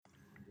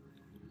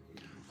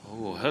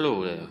Oh,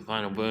 hello there,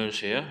 Vinyl Burns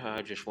here.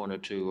 I just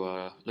wanted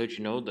to let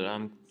you know that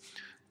I'm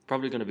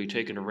probably going to be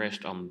taking a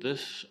rest on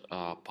this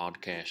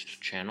podcast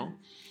channel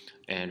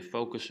and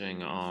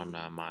focusing on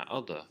my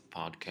other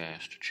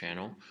podcast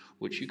channel,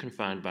 which you can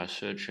find by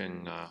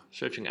searching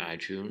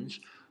iTunes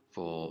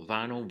for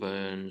Vinyl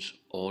Burns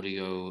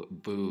Audio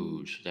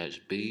Boos. That's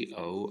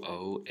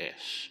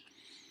BOOS.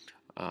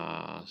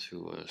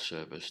 Through a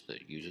service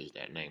that uses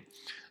that name.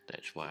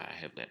 That's why I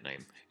have that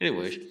name.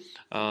 Anyways,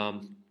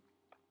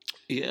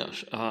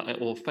 yes,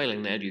 or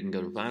failing that, you can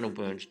go to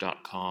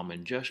vinylburns.com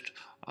and just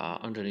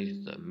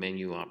underneath the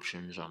menu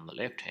options on the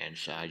left hand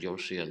side, you'll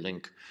see a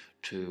link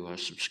to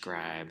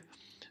subscribe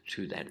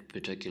to that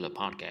particular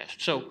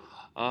podcast. So,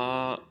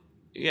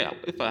 yeah,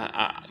 if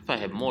I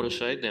have more to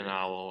say, then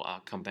I will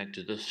come back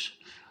to this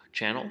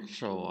channel.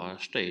 So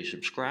stay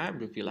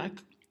subscribed if you like,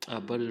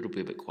 but it'll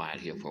be a bit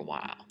quiet here for a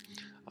while.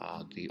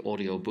 The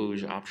audio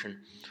booze option,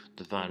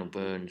 the Vinyl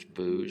Burns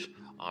booze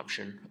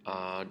option,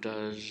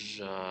 does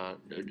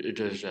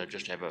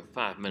just have a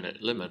 5 minute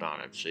limit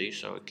on it. See,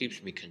 so it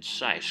keeps me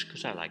concise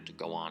because I like to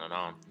go on and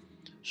on.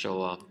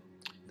 So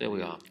there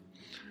we are.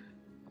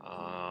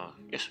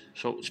 Yes,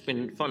 so it's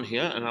been fun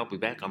here, and I'll be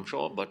back, I'm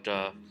sure. But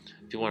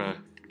if you want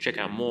to check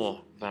out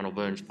more Vinyl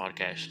Burns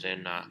podcasts,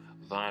 then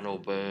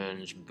Vinyl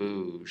Burns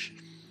Booze.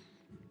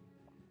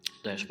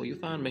 That's where you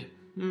find me.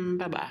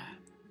 Bye bye.